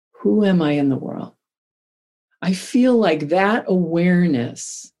Who am I in the world? I feel like that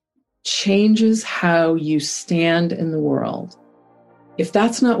awareness changes how you stand in the world. If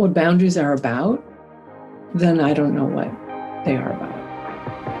that's not what boundaries are about, then I don't know what they are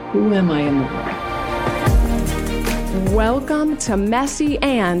about. Who am I in the world? Welcome to Messy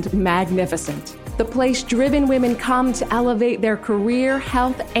and Magnificent, the place driven women come to elevate their career,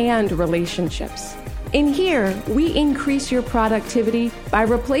 health, and relationships. In here, we increase your productivity by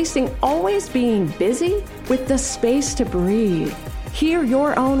replacing always being busy with the space to breathe. Hear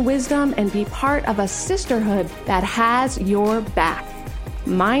your own wisdom and be part of a sisterhood that has your back.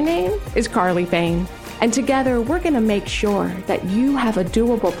 My name is Carly Payne, and together we're going to make sure that you have a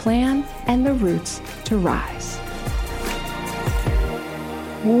doable plan and the roots to rise.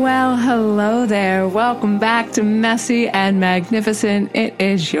 Well, hello there. Welcome back to Messy and Magnificent. It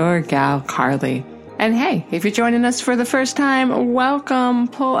is your gal, Carly. And hey, if you're joining us for the first time, welcome.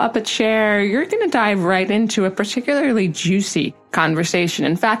 Pull up a chair. You're going to dive right into a particularly juicy conversation.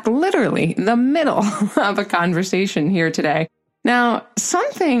 In fact, literally the middle of a conversation here today. Now, some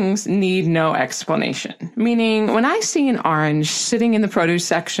things need no explanation, meaning when I see an orange sitting in the produce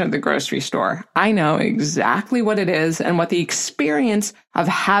section of the grocery store, I know exactly what it is and what the experience of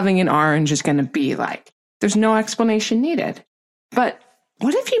having an orange is going to be like. There's no explanation needed. But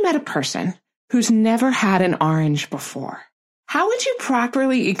what if you met a person who's never had an orange before? How would you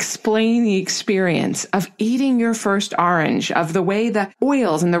properly explain the experience of eating your first orange, of the way the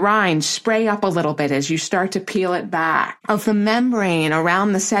oils and the rind spray up a little bit as you start to peel it back, of the membrane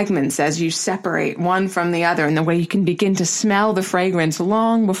around the segments as you separate one from the other, and the way you can begin to smell the fragrance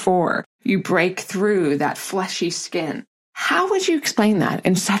long before you break through that fleshy skin? How would you explain that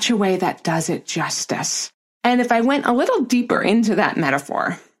in such a way that does it justice? And if I went a little deeper into that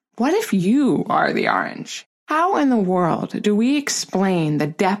metaphor, what if you are the orange? How in the world do we explain the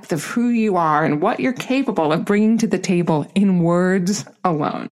depth of who you are and what you're capable of bringing to the table in words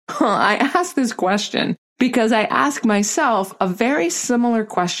alone? I ask this question because I ask myself a very similar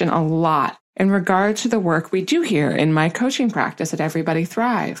question a lot in regard to the work we do here in my coaching practice at Everybody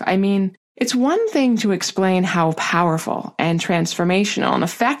Thrive. I mean, it's one thing to explain how powerful and transformational and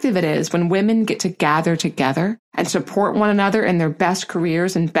effective it is when women get to gather together and support one another in their best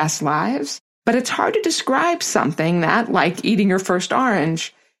careers and best lives. But it's hard to describe something that, like eating your first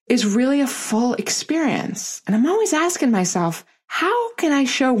orange, is really a full experience. And I'm always asking myself, how can I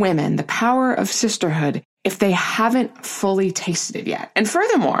show women the power of sisterhood if they haven't fully tasted it yet? And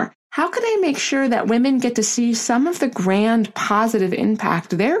furthermore, how can I make sure that women get to see some of the grand positive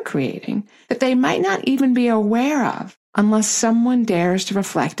impact they're creating that they might not even be aware of unless someone dares to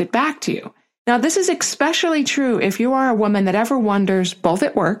reflect it back to you? Now, this is especially true if you are a woman that ever wonders, both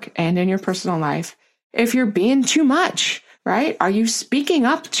at work and in your personal life, if you're being too much, right? Are you speaking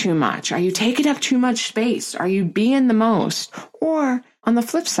up too much? Are you taking up too much space? Are you being the most? Or on the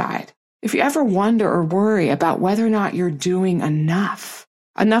flip side, if you ever wonder or worry about whether or not you're doing enough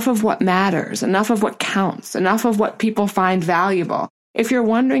of what matters, enough of what counts, enough of what people find valuable, if you're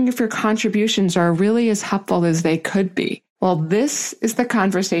wondering if your contributions are really as helpful as they could be, well, this is the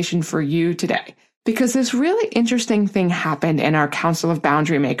conversation for you today, because this really interesting thing happened in our Council of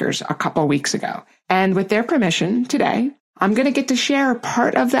Boundary Makers a couple weeks ago. And with their permission today, I'm going to get to share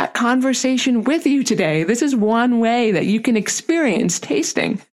part of that conversation with you today. This is one way that you can experience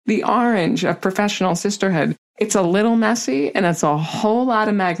tasting the orange of professional sisterhood. It's a little messy and it's a whole lot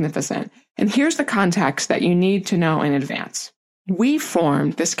of magnificent. And here's the context that you need to know in advance. We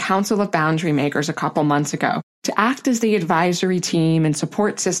formed this Council of Boundary Makers a couple months ago to act as the advisory team and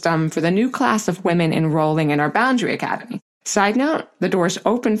support system for the new class of women enrolling in our Boundary Academy. Side note, the doors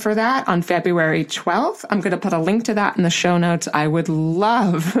open for that on February 12th. I'm going to put a link to that in the show notes. I would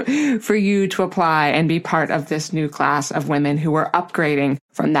love for you to apply and be part of this new class of women who are upgrading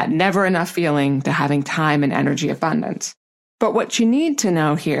from that never enough feeling to having time and energy abundance. But what you need to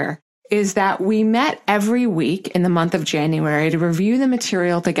know here is that we met every week in the month of January to review the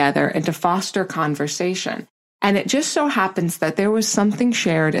material together and to foster conversation. And it just so happens that there was something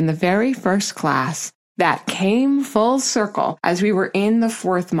shared in the very first class that came full circle as we were in the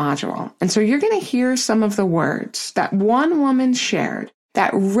fourth module. And so you're going to hear some of the words that one woman shared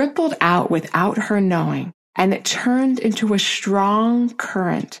that rippled out without her knowing, and it turned into a strong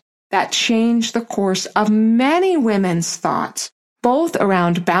current that changed the course of many women's thoughts, both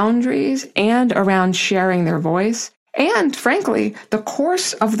around boundaries and around sharing their voice, and frankly, the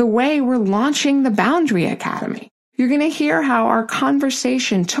course of the way we're launching the Boundary Academy. You're going to hear how our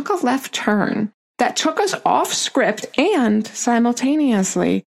conversation took a left turn that took us off script and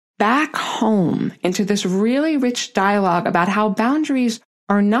simultaneously back home into this really rich dialogue about how boundaries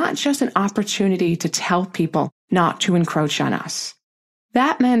are not just an opportunity to tell people not to encroach on us.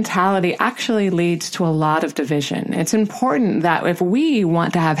 That mentality actually leads to a lot of division. It's important that if we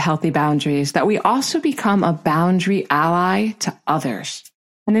want to have healthy boundaries, that we also become a boundary ally to others.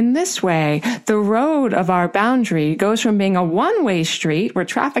 And in this way, the road of our boundary goes from being a one-way street where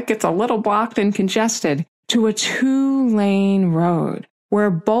traffic gets a little blocked and congested to a two-lane road where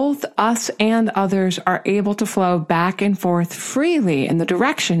both us and others are able to flow back and forth freely in the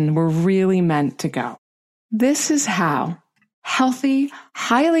direction we're really meant to go. This is how healthy,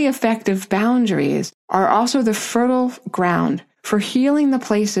 highly effective boundaries are also the fertile ground for healing the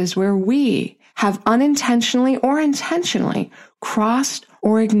places where we have unintentionally or intentionally crossed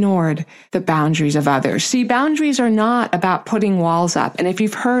or ignored the boundaries of others. See, boundaries are not about putting walls up. And if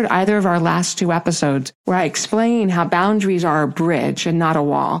you've heard either of our last 2 episodes where I explain how boundaries are a bridge and not a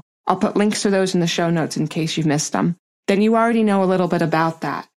wall, I'll put links to those in the show notes in case you've missed them. Then you already know a little bit about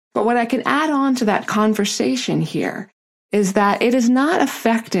that. But what I can add on to that conversation here is that it is not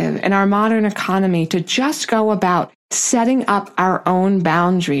effective in our modern economy to just go about setting up our own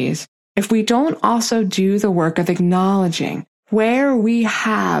boundaries if we don't also do the work of acknowledging where we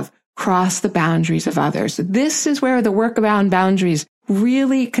have crossed the boundaries of others. This is where the work around boundaries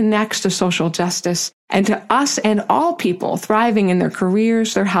really connects to social justice and to us and all people thriving in their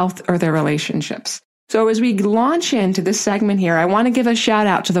careers, their health, or their relationships. So as we launch into this segment here, I want to give a shout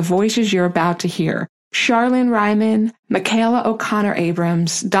out to the voices you're about to hear. Charlene Ryman, Michaela O'Connor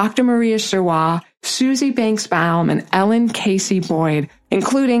Abrams, Dr. Maria Serwa, Susie Banks-Baum, and Ellen Casey Boyd,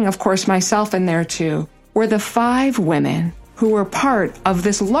 including, of course, myself in there too, were the 5 women who were part of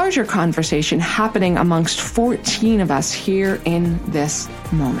this larger conversation happening amongst 14 of us here in this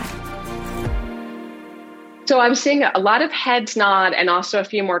moment. So I'm seeing a lot of heads nod and also a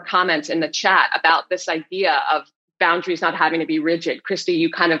few more comments in the chat about this idea of boundaries not having to be rigid. Christy, you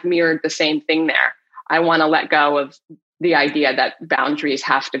kind of mirrored the same thing there. I want to let go of the idea that boundaries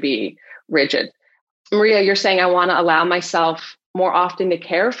have to be rigid. Maria, you're saying I want to allow myself more often to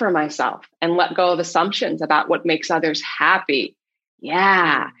care for myself and let go of assumptions about what makes others happy.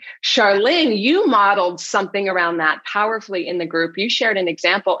 Yeah. Charlene, you modeled something around that powerfully in the group. You shared an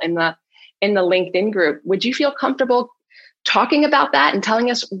example in the LinkedIn group. Would you feel comfortable talking about that and telling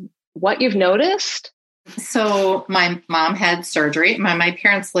us what you've noticed? So my mom had surgery. My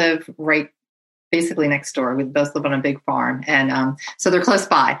parents live right basically next door. We both live on a big farm. And so they're close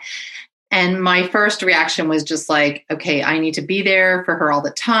by. And my first reaction was just like, okay, I need to be there for her all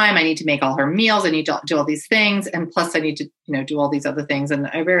the time. I need to make all her meals. I need to do all these things. And plus I need to, do all these other things. And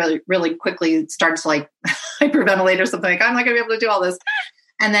I really, really quickly started to like hyperventilate or something. Like, I'm not going to be able to do all this.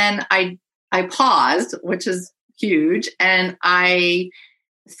 And then I paused, which is huge. And I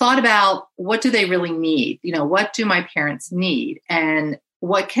thought about, what do they really need? What do my parents need? And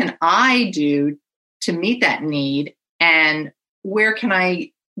what can I do to meet that need? And where can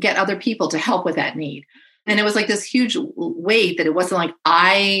I get other people to help with that need? And it was like this huge weight that it wasn't like,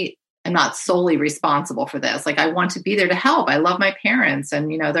 I am not solely responsible for this. Like, I want to be there to help. I love my parents.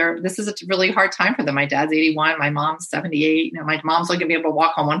 And, this is a really hard time for them. My dad's 81, my mom's 78. My mom's only gonna be able to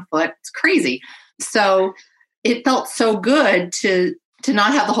walk on one foot. It's crazy. So it felt so good to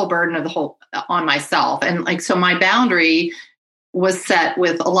not have the whole burden of the whole on myself. And like, so my boundary was set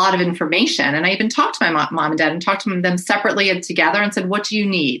with a lot of information. And I even talked to my mom and dad and talked to them separately and together and said, what do you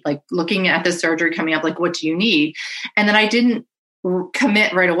need? Like, looking at the surgery coming up, like, what do you need? And then I didn't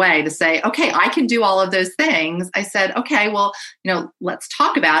commit right away to say, okay, I can do all of those things. I said, okay, well, let's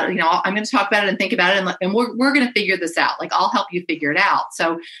talk about it. I'm going to talk about it and think about it. And we're going to figure this out. Like, I'll help you figure it out.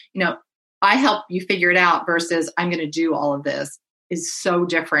 So, I help you figure it out versus I'm going to do all of this is so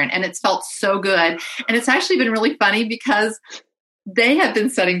different. And it's felt so good. And it's actually been really funny because they have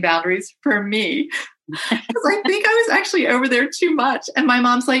been setting boundaries for me. Because I think I was actually over there too much. And my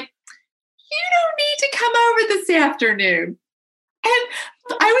mom's like, you don't need to come over this afternoon.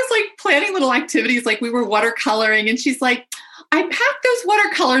 And I was like planning little activities, like we were watercoloring. And she's like, I packed those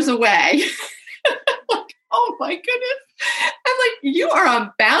watercolors away. Like, oh my goodness. I'm like, you are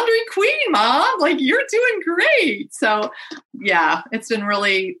a boundary queen, Mom. Like, you're doing great. So yeah, it's been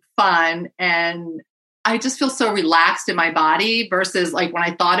really fun. And I just feel so relaxed in my body versus like when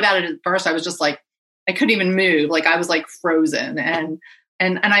I thought about it at first, I was just like, I couldn't even move. Like, I was like frozen. And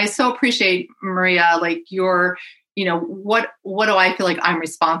I so appreciate, Maria, like your, what do I feel like I'm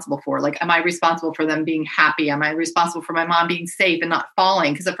responsible for? Like, am I responsible for them being happy? Am I responsible for my mom being safe and not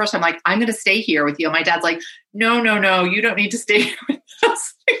falling? Because at first I'm like, I'm going to stay here with you. And my dad's like, no, you don't need to stay here with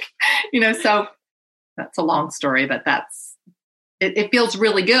us. So that's a long story, but it feels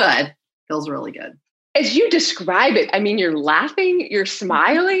really good. Feels really good. as you describe it, I mean, you're laughing, you're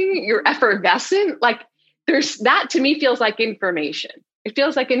smiling, you're effervescent. Like there's that to me feels like information. It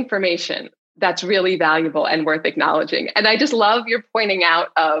feels like information that's really valuable and worth acknowledging. And I just love your pointing out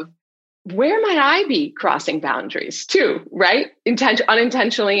of where might I be crossing boundaries too, right?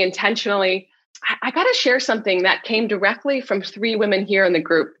 Unintentionally, intentionally. I got to share something that came directly from 3 women here in the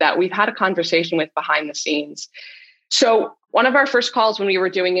group that we've had a conversation with behind the scenes. So one of our first calls when we were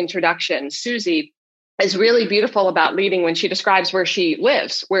doing introduction, Susie is really beautiful about leading when she describes where she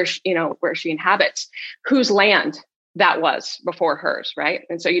lives, where she inhabits, whose land that was before hers, right?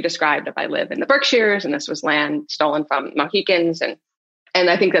 And so you described if I live in the Berkshires and this was land stolen from Mohicans. And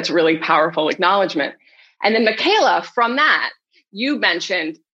I think that's a really powerful acknowledgement. And then Michaela, from that, you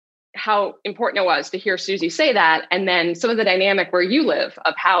mentioned how important it was to hear Susie say that. And then some of the dynamic where you live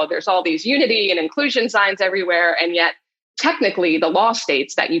of how there's all these unity and inclusion signs everywhere. And yet technically the law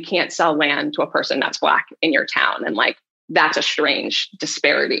states that you can't sell land to a person that's Black in your town. And like, that's a strange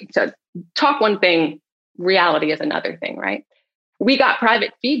disparity. So talk one thing, reality is another thing, right? We got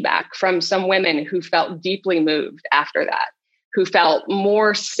private feedback from some women who felt deeply moved after that, who felt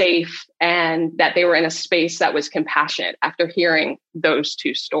more safe and that they were in a space that was compassionate after hearing those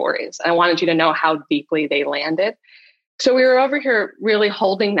 2 stories. And I wanted you to know how deeply they landed. So we were over here really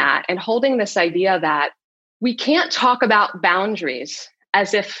holding that and holding this idea that we can't talk about boundaries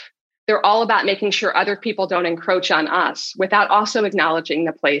as if they're all about making sure other people don't encroach on us without also acknowledging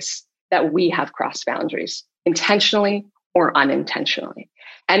the place that we have crossed boundaries intentionally or unintentionally.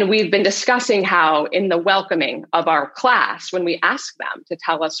 And we've been discussing how in the welcoming of our class, when we ask them to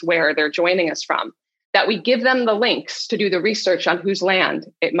tell us where they're joining us from, that we give them the links to do the research on whose land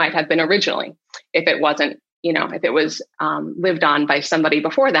it might have been originally, if it wasn't, if it was lived on by somebody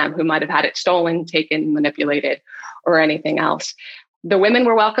before them who might have had it stolen, taken, manipulated, or anything else. The women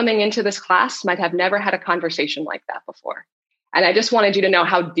we're welcoming into this class might have never had a conversation like that before. And I just wanted you to know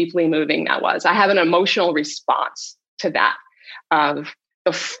how deeply moving that was. I have an emotional response to that, of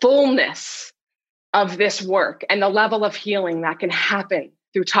the fullness of this work and the level of healing that can happen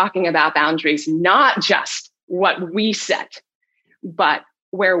through talking about boundaries, not just what we set, but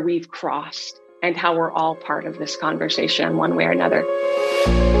where we've crossed and how we're all part of this conversation one way or another.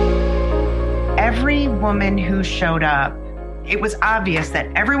 Every woman who showed up, it was obvious that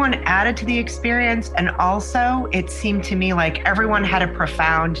everyone added to the experience. And also it seemed to me like everyone had a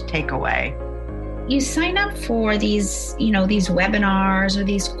profound takeaway. You sign up for these, these webinars or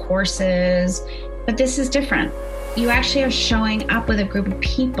these courses, but this is different. You actually are showing up with a group of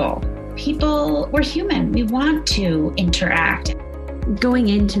people. We're human. We want to interact. Going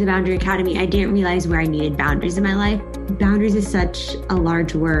into the Boundary Academy, I didn't realize where I needed boundaries in my life. Boundaries is such a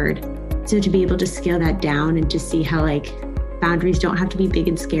large word. So to be able to scale that down and to see how boundaries don't have to be big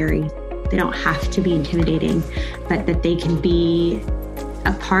and scary. They don't have to be intimidating, but that they can be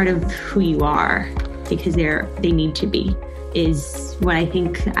a part of who you are because they need to be, is what I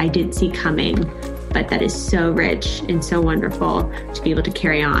think I didn't see coming, but that is so rich and so wonderful to be able to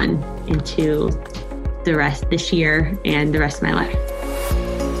carry on into the rest this year and the rest of my life.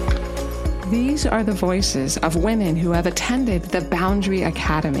 These are the voices of women who have attended the Boundary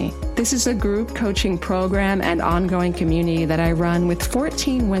Academy. This is a group coaching program and ongoing community that I run with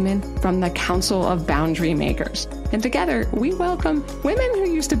 14 women from the Council of Boundary Makers. And together, we welcome women who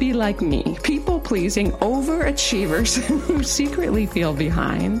used to be like me, people-pleasing overachievers who secretly feel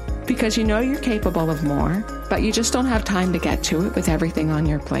behind because you know you're capable of more, but you just don't have time to get to it with everything on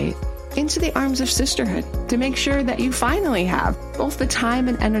your plate. Into the arms of sisterhood to make sure that you finally have both the time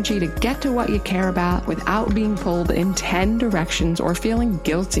and energy to get to what you care about without being pulled in 10 directions or feeling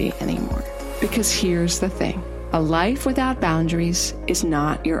guilty anymore. Because here's the thing, a life without boundaries is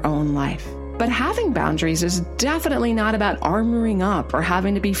not your own life. But having boundaries is definitely not about armoring up or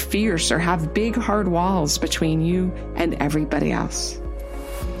having to be fierce or have big hard walls between you and everybody else.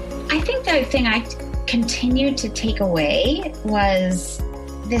 I think the thing I continued to take away was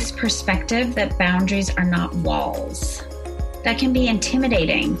this perspective that boundaries are not walls. That can be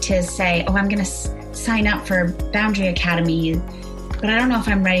intimidating to say, I'm going to sign up for Boundary Academy, but I don't know if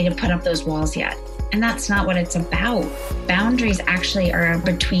I'm ready to put up those walls yet. And that's not what it's about. Boundaries actually are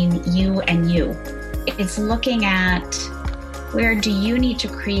between you and you. It's looking at where do you need to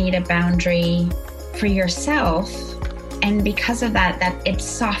create a boundary for yourself. And because of that it's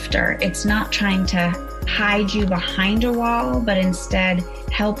softer. It's not trying to hide you behind a wall, but instead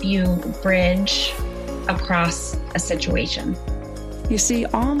help you bridge across a situation. You see,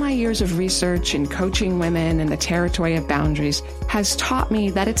 all my years of research and coaching women in the territory of boundaries has taught me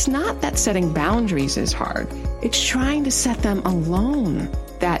that it's not that setting boundaries is hard. It's trying to set them alone.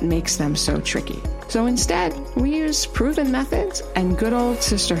 that makes them so tricky. So instead, we use proven methods and good old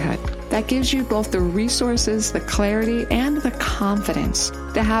sisterhood that gives you both the resources, the clarity, and the confidence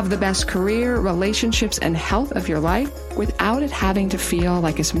to have the best career, relationships, and health of your life without it having to feel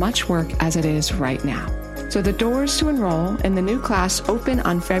like as much work as it is right now. So the doors to enroll in the new class open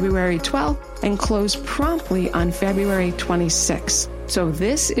on February 12th and close promptly on February 26th. So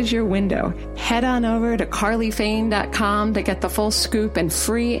this is your window. Head on over to carlyfane.com to get the full scoop and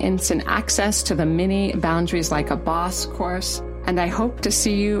free instant access to the mini Boundaries Like a Boss course. And I hope to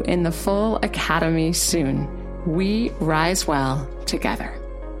see you in the full academy soon. We rise well together.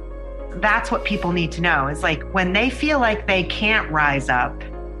 That's what people need to know is like when they feel like they can't rise up,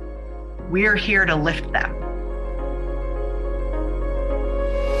 we're here to lift them.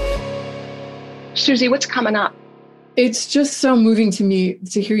 Susie, what's coming up? It's just so moving to me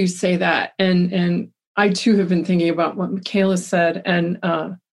to hear you say that. And I too have been thinking about what Michaela said. And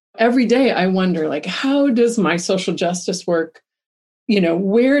every day I wonder, like, how does my social justice work,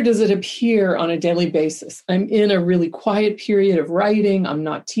 where does it appear on a daily basis? I'm in a really quiet period of writing. I'm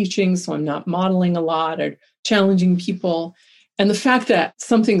not teaching, so I'm not modeling a lot or challenging people. And the fact that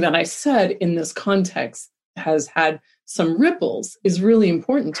something that I said in this context has had some ripples is really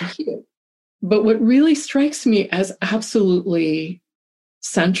important to hear. But what really strikes me as absolutely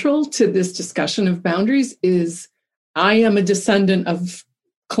central to this discussion of boundaries is I am a descendant of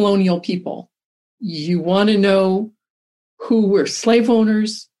colonial people. You want to know who were slave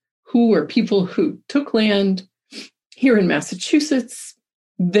owners, who were people who took land here in Massachusetts.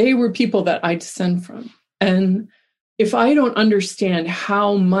 They were people that I descend from. And if I don't understand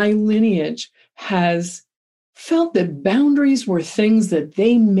how my lineage has felt that boundaries were things that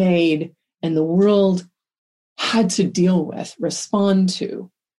they made and the world had to deal with, respond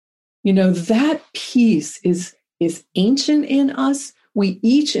to, that piece is ancient in us. We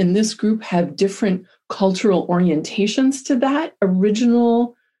each in this group have different cultural orientations to that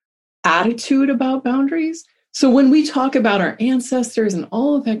original attitude about boundaries. So when we talk about our ancestors and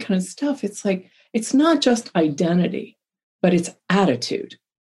all of that kind of stuff, it's like, it's not just identity, but it's attitude.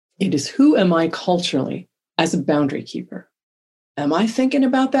 It is who am I culturally as a boundary keeper? Am I thinking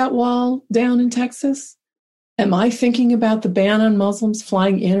about that wall down in Texas? Am I thinking about the ban on Muslims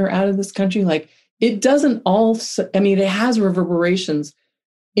flying in or out of this country? Like, it doesn't it has reverberations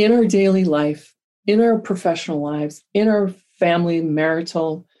in our daily life, in our professional lives, in our family,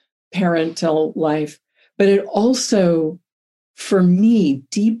 marital, parental life. But it also, for me,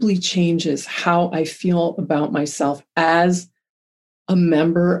 deeply changes how I feel about myself as a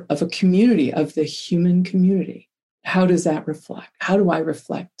member of a community, of the human community. How does that reflect? How do I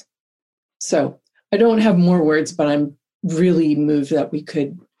reflect? So I don't have more words, but I'm really moved that we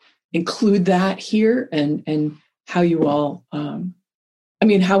could include that here and how you all,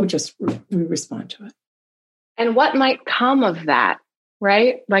 how would we respond to it? And what might come of that,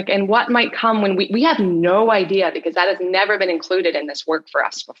 right? And what might come when we have no idea, because that has never been included in this work for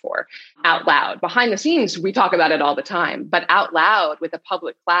us before, out loud. Behind the scenes, we talk about it all the time, but out loud with a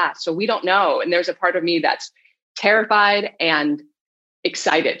public class. So we don't know. And there's a part of me that's terrified and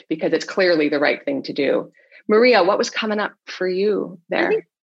excited because it's clearly the right thing to do. Maria, what was coming up for you there?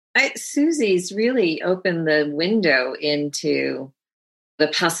 Susie's really opened the window into the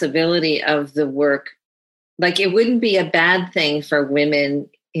possibility of the work. Like, it wouldn't be a bad thing for women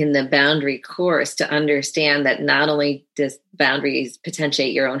in the boundary course to understand that not only does boundaries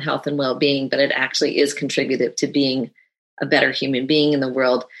potentiate your own health and well-being, but it actually is contributive to being a better human being in the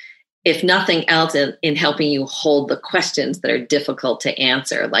world. If nothing else, in helping you hold the questions that are difficult to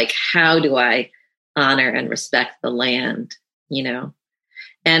answer, like how do I honor and respect the land,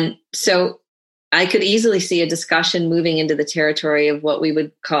 And so I could easily see a discussion moving into the territory of what we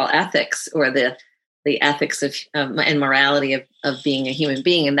would call ethics, or the ethics of and morality of being a human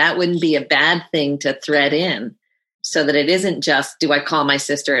being. And that wouldn't be a bad thing to thread in, so that it isn't just, do I call my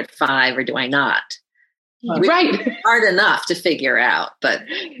sister at 5 or do I not? Right. Hard enough to figure out, but...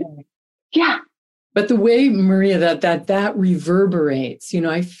 Yeah. But the way, Maria, that reverberates,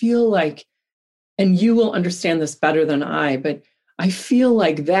 I feel like, and you will understand this better than I, but I feel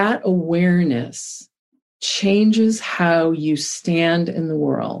like that awareness changes how you stand in the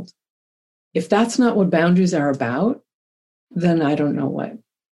world. If that's not what boundaries are about, then I don't know what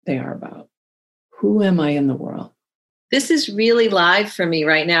they are about. Who am I in the world? This is really live for me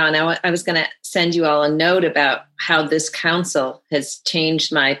right now. And I was going to send you all a note about how this council has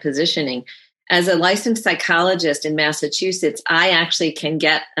changed my positioning. As a licensed psychologist in Massachusetts, I actually can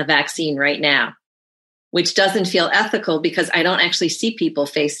get a vaccine right now, which doesn't feel ethical because I don't actually see people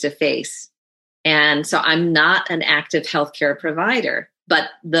face to face. And so I'm not an active healthcare provider, but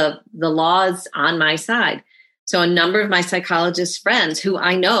the law is on my side. So a number of my psychologist friends who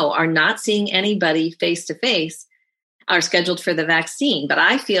I know are not seeing anybody face to face are scheduled for the vaccine. But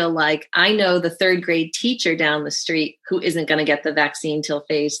I feel like I know the third grade teacher down the street who isn't going to get the vaccine till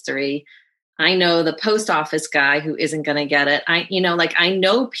phase 3. I know the post office guy who isn't going to get it. I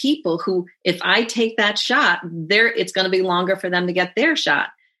know people who, if I take that shot, it's going to be longer for them to get their shot.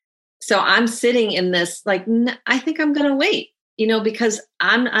 So I'm sitting in this, like, I think I'm going to wait, because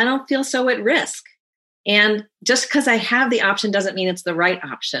I don't feel so at risk. And just because I have the option doesn't mean it's the right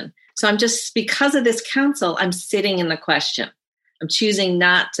option. So I'm just, because of this counsel, I'm sitting in the question. I'm choosing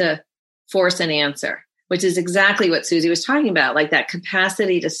not to force an answer, which is exactly what Susie was talking about, like that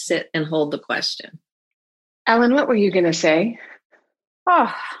capacity to sit and hold the question. Ellen, what were you going to say?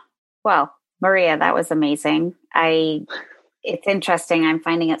 Oh, well, Maria, that was amazing. It's interesting. I'm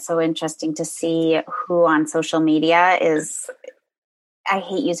finding it so interesting to see who on social media is, I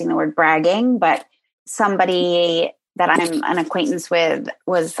hate using the word bragging, but somebody that I'm an acquaintance with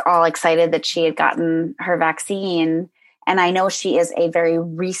was all excited that she had gotten her vaccine. And I know she is a very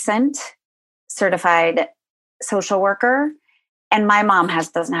recent certified social worker. And my mom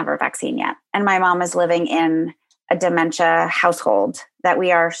doesn't have her vaccine yet. And my mom is living in a dementia household that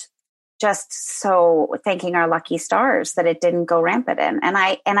we are just so thanking our lucky stars that it didn't go rampant in. And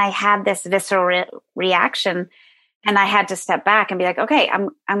I had this visceral reaction, and I had to step back and be like, okay,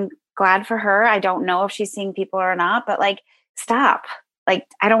 I'm glad for her. I don't know if she's seeing people or not, but like, stop. Like,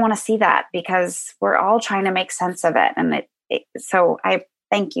 I don't want to see that, because we're all trying to make sense of it. And so I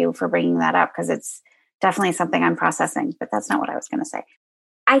thank you for bringing that up, because it's definitely something I'm processing, but that's not what I was going to say.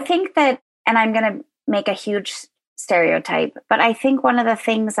 I think that, and I'm going to make a huge stereotype, but I think one of the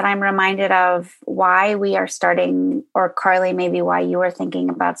things that I'm reminded of why we are starting, or Carly, maybe why you were thinking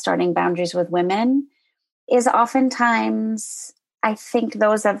about starting Boundaries with Women, is oftentimes I think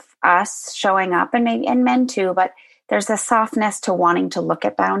those of us showing up, and maybe and men too, but there's a softness to wanting to look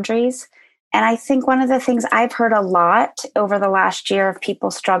at boundaries. And I think one of the things I've heard a lot over the last year of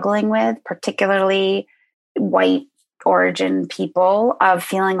people struggling with, particularly white origin people, of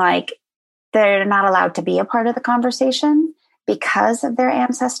feeling like they're not allowed to be a part of the conversation because of their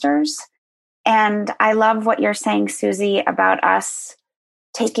ancestors. And I love what you're saying, Susie, about us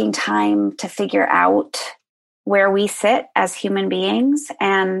taking time to figure out where we sit as human beings.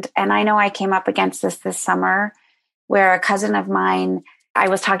 And I know I came up against this summer, where a cousin of mine, I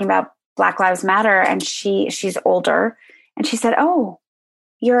was talking about Black Lives Matter, and she's older, and she said, "Oh,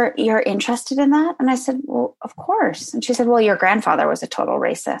 you're interested in that?" And I said, "Well, of course." And she said, "Well, your grandfather was a total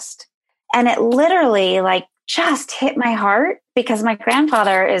racist." And it literally like just hit my heart, because my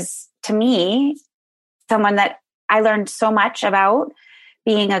grandfather is, to me, someone that I learned so much about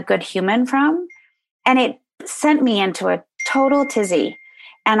being a good human from. And it sent me into a total tizzy.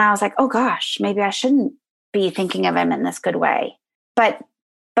 And I was like, oh gosh, maybe I shouldn't be thinking of him in this good way. But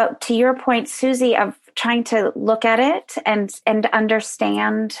to your point, Susie, of trying to look at it and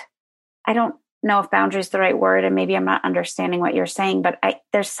understand, I don't know if boundary is the right word, and maybe I'm not understanding what you're saying, but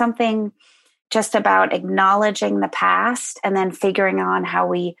there's something just about acknowledging the past and then figuring on how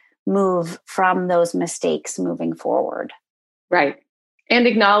we move from those mistakes moving forward. Right. And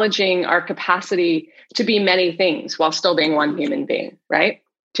acknowledging our capacity to be many things while still being one human being, right?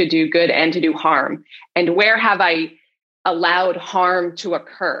 To do good and to do harm. And where have I allowed harm to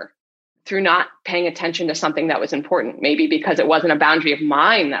occur through not paying attention to something that was important? Maybe because it wasn't a boundary of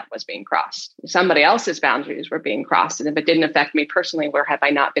mine that was being crossed. Somebody else's boundaries were being crossed. And if it didn't affect me personally, where have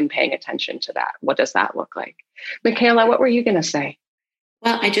I not been paying attention to that? What does that look like? Michaela, what were you going to say?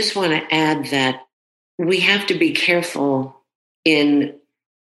 Well, I just want to add that we have to be careful in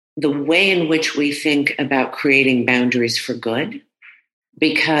the way in which we think about creating boundaries for good,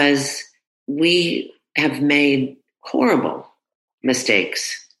 because we have made horrible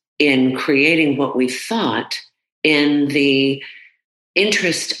mistakes in creating what we thought in the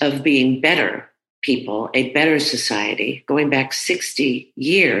interest of being better people, a better society, going back 60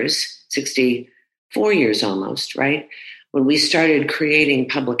 years, 64 years almost, right? When we started creating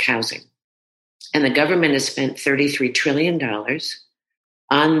public housing. And the government has spent $33 trillion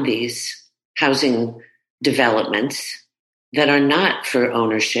on these housing developments that are not for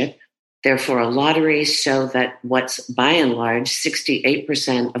ownership. They're for a lottery, so that what's by and large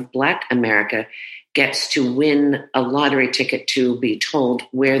 68% of Black America gets to win a lottery ticket to be told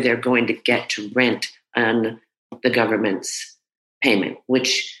where they're going to get to rent on the government's payment,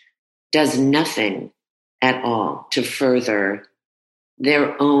 which does nothing at all to further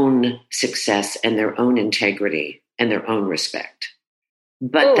their own success and their own integrity and their own respect.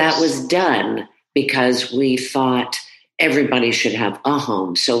 But that was done because we thought everybody should have a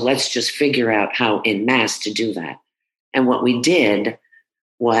home. So let's just figure out how en masse to do that. And what we did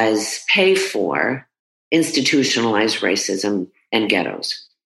was pay for institutionalized racism and ghettos.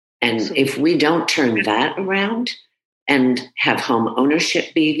 And if we don't turn that around and have home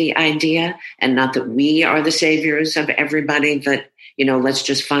ownership be the idea, and not that we are the saviors of everybody, that, let's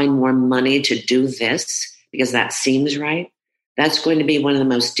just find more money to do this because that seems right, that's going to be one of the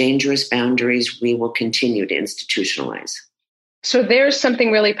most dangerous boundaries we will continue to institutionalize. So there's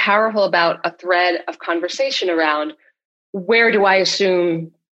something really powerful about a thread of conversation around where do I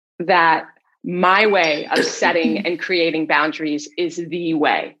assume that my way of setting and creating boundaries is the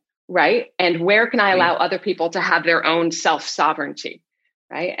way, right? And where can I allow other people to have their own self-sovereignty,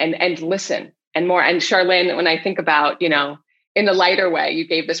 right? And listen and more. And Charlene, when I think about, in the lighter way, you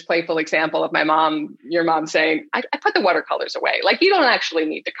gave this playful example of your mom saying, I put the watercolors away. Like, you don't actually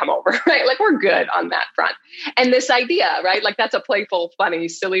need to come over, right? Like, we're good on that front. And this idea, right? Like, that's a playful, funny,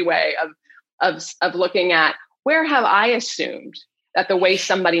 silly way of looking at, where have I assumed that the way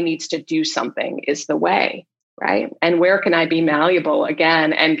somebody needs to do something is the way, right? And where can I be malleable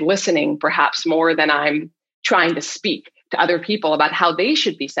again and listening perhaps more than I'm trying to speak to other people about how they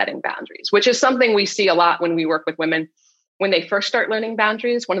should be setting boundaries, which is something we see a lot when we work with women. When they first start learning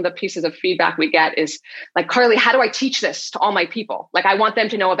boundaries, one of the pieces of feedback we get is like, Carly, how do I teach this to all my people? Like, I want them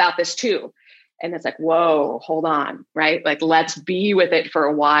to know about this too. And it's like, whoa, hold on, right? Like, let's be with it for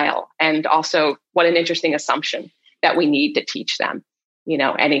a while. And also, what an interesting assumption that we need to teach them,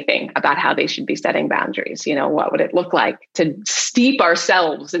 anything about how they should be setting boundaries. What would it look like to steep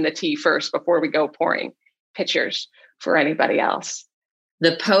ourselves in the tea first before we go pouring pitchers for anybody else?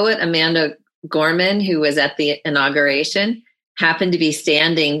 The poet Amanda Gorman, who was at the inauguration, happened to be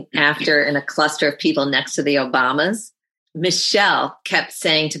standing after in a cluster of people next to the Obamas. Michelle kept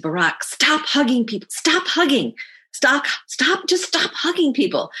saying to Barack, stop hugging people, stop hugging, just stop hugging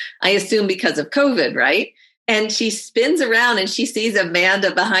people. I assume because of COVID, right? And she spins around and she sees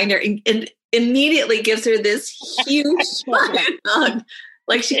Amanda behind her and immediately gives her this huge hug.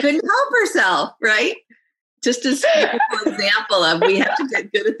 Like she couldn't help herself, right? Just as an example of we have to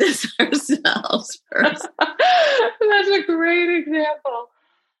get good at this ourselves first. That's a great example.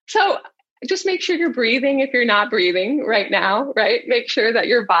 So just make sure you're breathing if you're not breathing right now, right? Make sure that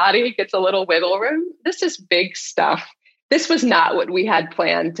your body gets a little wiggle room. This is big stuff. This was not what we had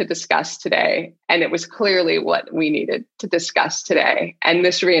planned to discuss today. And it was clearly what we needed to discuss today. And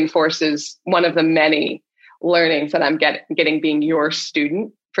this reinforces one of the many learnings that I'm getting being your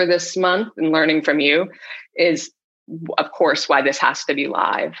student for this month and learning from you is, of course, why this has to be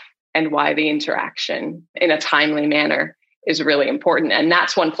live and why the interaction in a timely manner is really important. And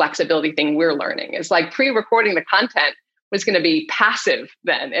that's one flexibility thing we're learning is like pre-recording the content was going to be passive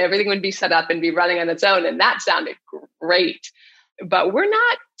then. Everything would be set up and be running on its own. And that sounded great. But we're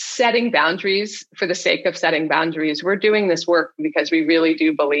not setting boundaries for the sake of setting boundaries. We're doing this work because we really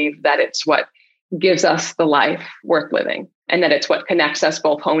do believe that it's what gives us the life worth living and that it's what connects us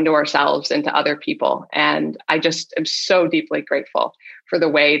both home to ourselves and to other people. And I just am so deeply grateful for the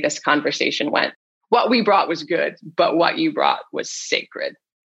way this conversation went. What we brought was good, but what you brought was sacred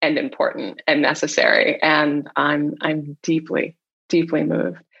and important and necessary. And I'm deeply, deeply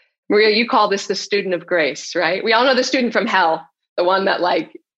moved. Maria, you call this the student of grace, right? We all know the student from hell, the one that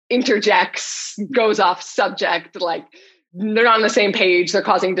like interjects, goes off subject, like they're not on the same page, they're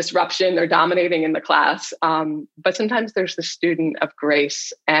causing disruption, they're dominating in the class. But sometimes there's the student of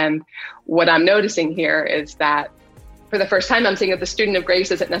grace. And what I'm noticing here is that for the first time, I'm seeing that the student of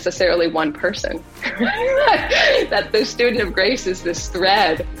grace isn't necessarily one person. That the student of grace is this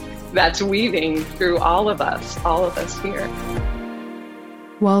thread that's weaving through all of us here.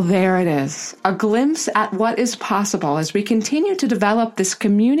 Well, there it is. A glimpse at what is possible as we continue to develop this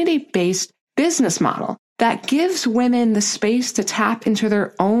community-based business model that gives women the space to tap into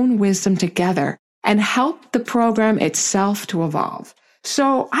their own wisdom together and help the program itself to evolve.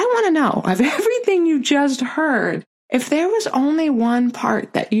 So I want to know, of everything you just heard, if there was only one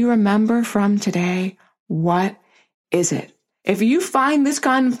part that you remember from today, what is it? If you find this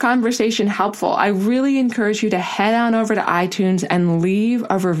conversation helpful, I really encourage you to head on over to iTunes and leave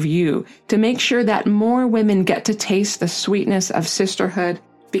a review to make sure that more women get to taste the sweetness of sisterhood.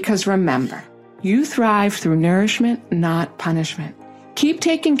 Because remember, you thrive through nourishment, not punishment. Keep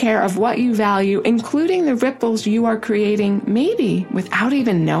taking care of what you value, including the ripples you are creating, maybe without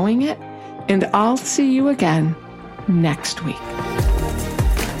even knowing it. And I'll see you again next week.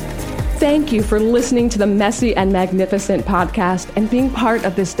 Thank you for listening to the Messy and Magnificent podcast and being part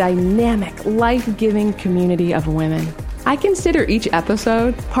of this dynamic, life-giving community of women. I consider each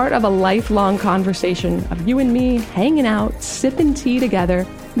episode part of a lifelong conversation of you and me hanging out, sipping tea together,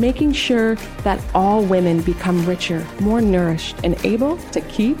 making sure that all women become richer, more nourished, and able to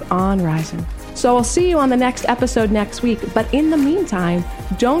keep on rising. So I'll see you on the next episode next week. But in the meantime,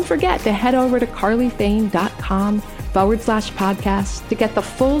 don't forget to head over to carlyfane.com/podcast to get the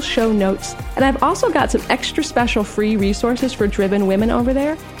full show notes. And I've also got some extra special free resources for driven women over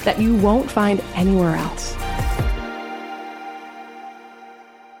there that you won't find anywhere else.